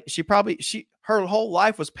 right? Her whole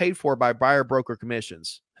life was paid for by buyer broker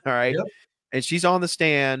commissions. All right. Yep. And she's on the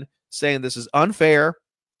stand saying this is unfair.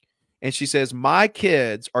 And she says, my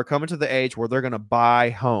kids are coming to the age where they're going to buy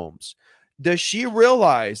homes. Does she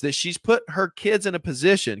realize that she's put her kids in a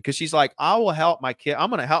position? Because she's like, I will help my kid. I'm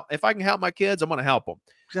going to help. If I can help my kids, I'm going to help them.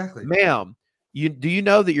 Exactly. Ma'am, do you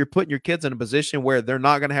know that you're putting your kids in a position where they're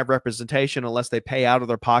not going to have representation unless they pay out of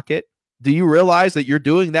their pocket? Do you realize that you're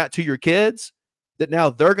doing that to your kids? That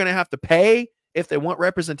now they're going to have to pay if they want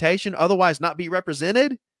representation, otherwise not be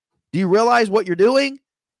represented? Do you realize what you're doing?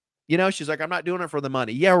 She's like, I'm not doing it for the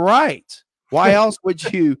money. Yeah, right. Why else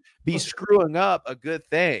would you be screwing up a good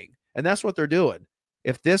thing? And that's what they're doing.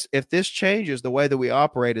 If this changes the way that we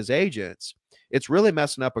operate as agents, it's really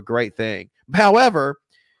messing up a great thing. However,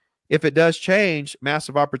 if it does change,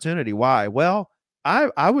 massive opportunity. Why? Well,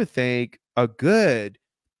 I would think a good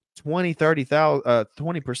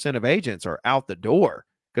 20% of agents are out the door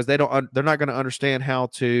because they're not going to understand how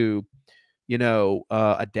to,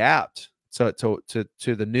 adapt to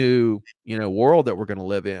the new, world that we're going to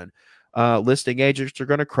live in. Listing agents are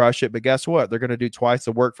going to crush it, but guess what? They're going to do twice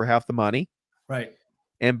the work for half the money. Right.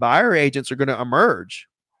 And buyer agents are going to emerge.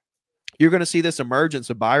 You're going to see this emergence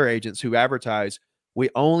of buyer agents who advertise, we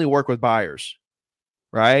only work with buyers,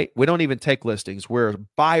 right? We don't even take listings. We're a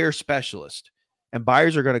buyer specialist. And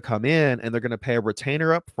buyers are going to come in and they're going to pay a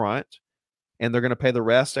retainer up front and they're going to pay the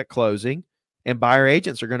rest at closing. And buyer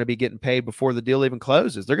agents are going to be getting paid before the deal even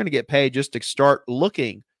closes. They're going to get paid just to start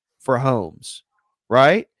looking for homes,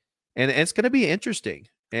 right? And it's going to be interesting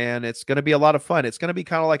and it's going to be a lot of fun. It's going to be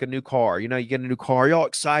kind of like a new car. You get a new car, you're all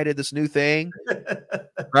excited, this new thing,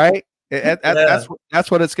 right?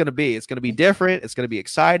 That's what it's going to be. It's going to be different. It's going to be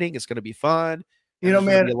exciting. It's going to be fun.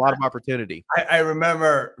 Man, a lot of opportunity. I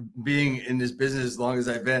remember being in this business as long as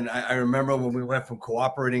I've been. I remember when we went from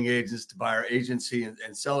cooperating agents to buyer agency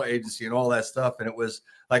and seller agency and all that stuff. And it was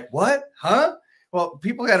like, what? Huh? Well,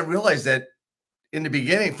 people got to realize that in the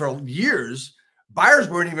beginning for years, buyers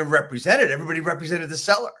weren't even represented. Everybody represented the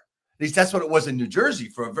seller. At least that's what it was in New Jersey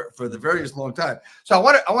for the very long time. So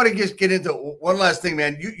I want to just get into one last thing,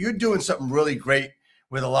 man. You're doing something really great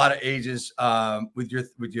with a lot of agents, with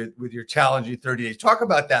your challenging 30 days. Talk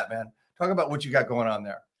about that, man. Talk about what you got going on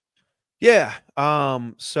there. Yeah.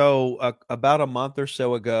 So about a month or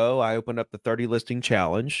so ago, I opened up the 30 listing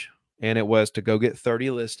challenge, and it was to go get 30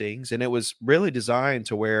 listings. And it was really designed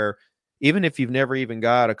to where even if you've never even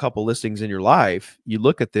got a couple listings in your life, you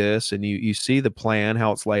look at this and you see the plan,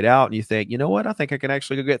 how it's laid out, and you think, you know what? I think I can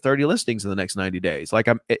actually go get 30 listings in the next 90 days. Like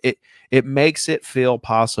it makes it feel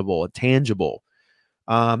possible, tangible.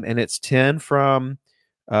 And it's 10 from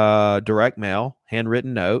direct mail,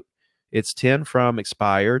 handwritten note. It's 10 from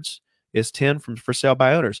expireds. It's 10 from for sale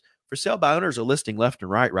by owners. For sale by owners are listing left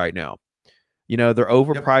and right now. You know, they're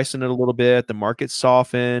overpricing it a little bit. The market's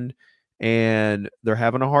softened and they're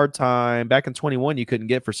having a hard time. Back in 21, you couldn't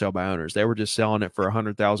get for sale by owners. They were just selling it for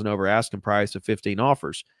 100,000 over asking price of 15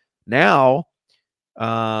 offers. Now,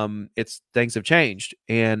 it's things have changed.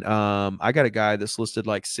 And I got a guy that's listed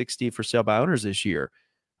like 60 for sale by owners this year.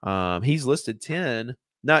 He's listed 10,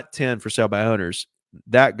 not 10 for sale by owners.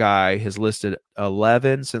 That guy has listed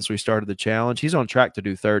 11 since we started the challenge. He's on track to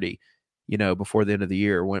do 30, you know, before the end of the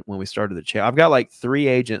year when we started the challenge. I've got like 3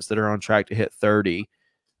 agents that are on track to hit 30.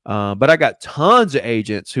 But I got tons of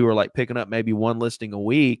agents who are like picking up maybe 1 listing a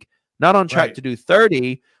week, not on track to do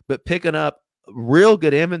 30, but picking up real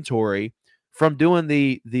good inventory from doing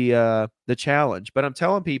the challenge. But I'm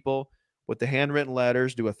telling people with the handwritten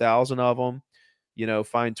letters, do 1,000 of them, you know,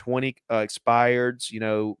 find 20 expireds, you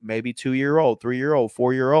know, maybe 2-year-old, 3-year-old,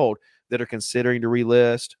 4-year-old that are considering to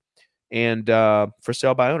relist. And for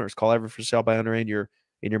sale by owners, call every for sale by owner in your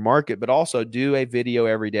market, but also do a video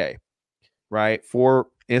every day, right? For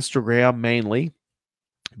Instagram mainly,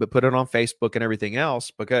 but put it on Facebook and everything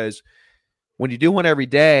else, because when you do one every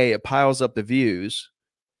day, it piles up the views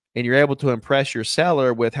and you're able to impress your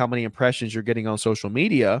seller with how many impressions you're getting on social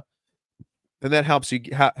media. And that helps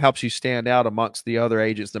you stand out amongst the other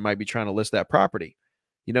agents that might be trying to list that property.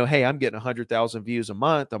 You know, hey, I'm getting 100,000 views a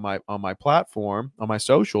month on my platform, on my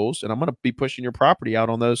socials, and I'm going to be pushing your property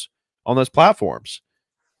out on those platforms,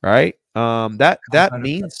 right? That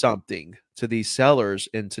means something to these sellers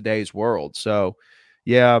in today's world. So,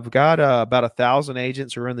 yeah, I've got about 1,000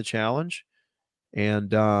 agents who are in the challenge,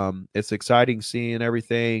 and it's exciting seeing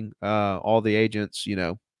everything. All the agents, you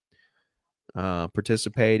know,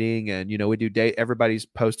 participating, and you know, we do everybody's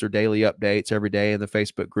post their daily updates every day in the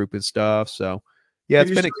Facebook group and stuff. So yeah,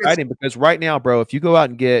 it's been exciting because right now, bro, if you go out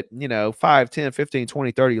and get, you know, 5, 10, 15,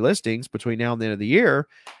 20, 30 listings between now and the end of the year,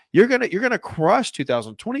 you're gonna crush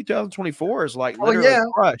 2020. 2024 is like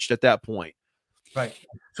literally crushed at that point. Right.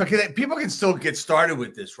 So people can still get started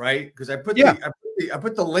with this, right? Because I put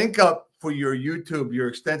the link up for your YouTube, your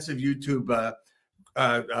extensive YouTube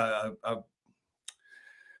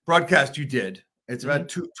broadcast you did. It's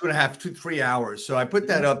about 3 hours. So I put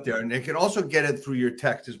that up there, and they can also get it through your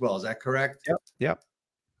text as well. Is that correct? Yep.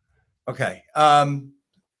 Okay.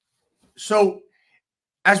 So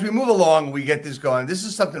as we move along, we get this going. This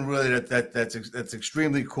is something really that's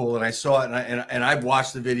extremely cool. And I saw it, and I've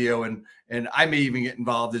watched the video, and I may even get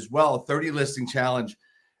involved as well. 30 listing challenge.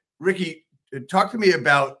 Ricky, talk to me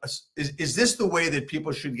about, is this the way that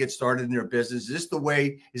people should get started in their business? Is this the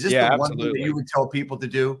way? Is this the one thing that you would tell people to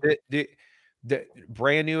do? The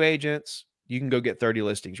brand new agents, you can go get 30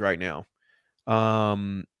 listings right now.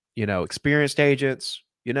 You know, experienced agents,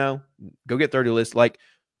 you know, go get 30 lists. Like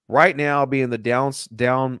right now, being the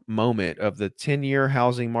down moment of the 10-year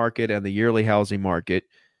housing market and the yearly housing market,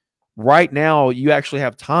 right now you actually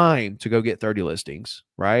have time to go get 30 listings,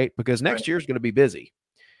 right? Because next year is going to be busy.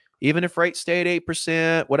 Even if rates stay at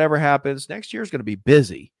 8%, whatever happens, next year is going to be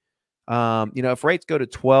busy. You know, if rates go to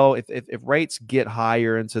 12, if rates get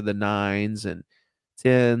higher into the 9s and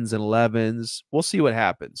 10s and 11s, we'll see what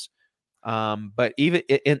happens. But even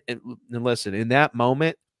and listen, in that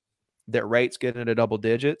moment that rates get into double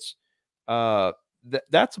digits,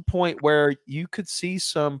 that's a point where you could see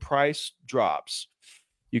some price drops.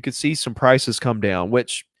 You could see some prices come down,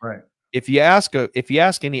 which if you ask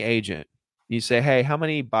any agent, you say, hey, how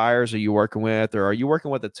many buyers are you working with? Or are you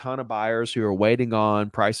working with a ton of buyers who are waiting on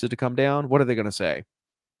prices to come down? What are they going to say?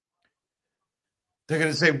 They're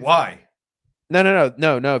going to say, why?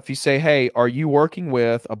 No. If you say, hey, are you working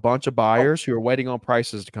with a bunch of buyers who are waiting on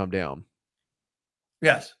prices to come down?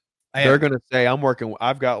 Yes. They're going to say,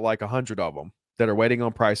 I've got like 100 of them that are waiting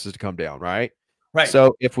on prices to come down, right? Right.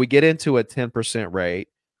 So if we get into a 10% rate,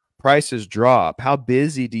 prices drop, how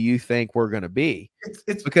busy do you think we're going to be?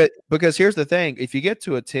 Because here's the thing, if you get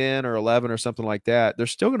to a 10 or 11 or something like that,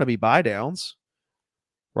 there's still going to be buy downs,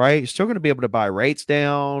 right? You're still going to be able to buy rates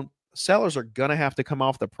down. Sellers are going to have to come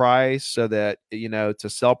off the price so that, you know,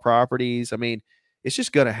 to sell properties. I mean, it's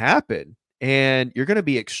just going to happen, and you're going to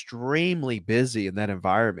be extremely busy in that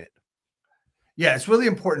environment. Yeah, it's really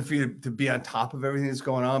important for you to be on top of everything that's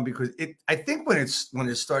going on, because I think when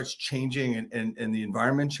it starts changing and the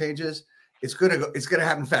environment changes, it's gonna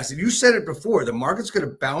happen fast. And you said it before, the market's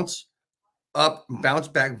gonna bounce up, bounce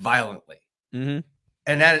back violently. And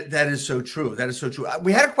that is so true. That is so true.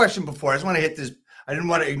 We had a question before. I just want to hit this. I didn't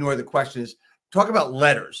want to ignore the questions. Talk about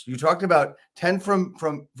letters. You talked about 10 from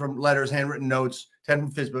letters, handwritten notes, 10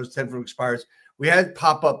 from FSBOs, 10 from expires. we had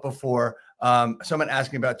pop up before. Someone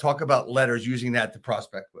asking about talk about letters, using that to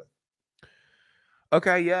prospect with.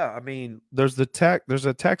 Okay, yeah. I mean, there's a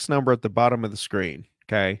text number at the bottom of the screen.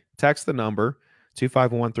 Okay. Text the number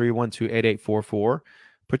 251-312-8844.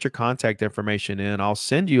 Put your contact information in. I'll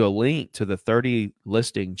send you a link to the 30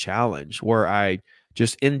 listing challenge where I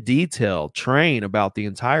just in detail train about the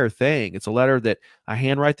entire thing. It's a letter that I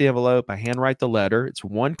handwrite the envelope, I handwrite the letter. It's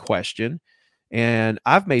one question, and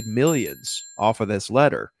I've made millions off of this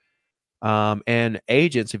letter. And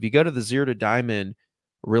agents, if you go to the Zero to Diamond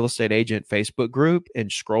Real Estate Agent Facebook group and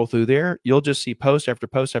scroll through there, you'll just see post after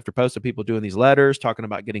post after post of people doing these letters, talking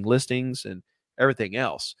about getting listings and everything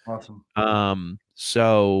else. Awesome.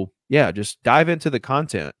 So yeah, just dive into the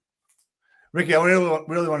content. Ricky, I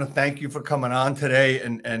really want to thank you for coming on today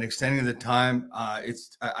and extending the time. I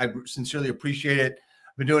sincerely appreciate it.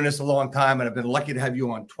 I've been doing this a long time, and I've been lucky to have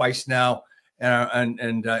you on twice now, and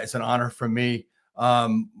it's an honor for me.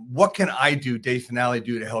 What can I do, Dave Finale,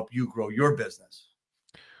 do to help you grow your business?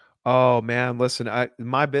 Oh man, listen,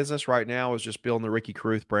 my business right now is just building the Ricky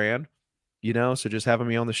Carruth brand, so just having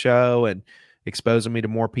me on the show and exposing me to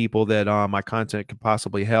more people that my content could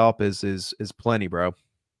possibly help is plenty, bro.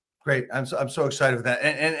 Great. I'm so excited for that.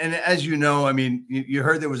 And as you know, I mean, you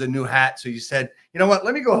heard there was a new hat. So you said, you know what,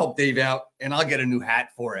 let me go help Dave out and I'll get a new hat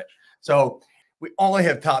for it. So we only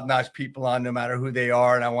have top-notch people on, no matter who they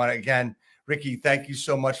are. And I want to, again, Ricky, thank you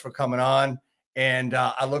so much for coming on. And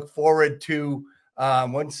I look forward to,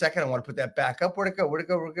 1 second. I want to put that back up. Where'd it go? Where'd it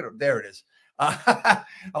go? Where'd it go? There it is. I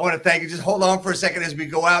want to thank you. Just hold on for a second as we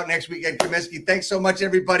go out next weekend. Comiskey, thanks so much,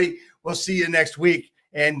 everybody. We'll see you next week.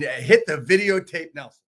 And hit the videotape now.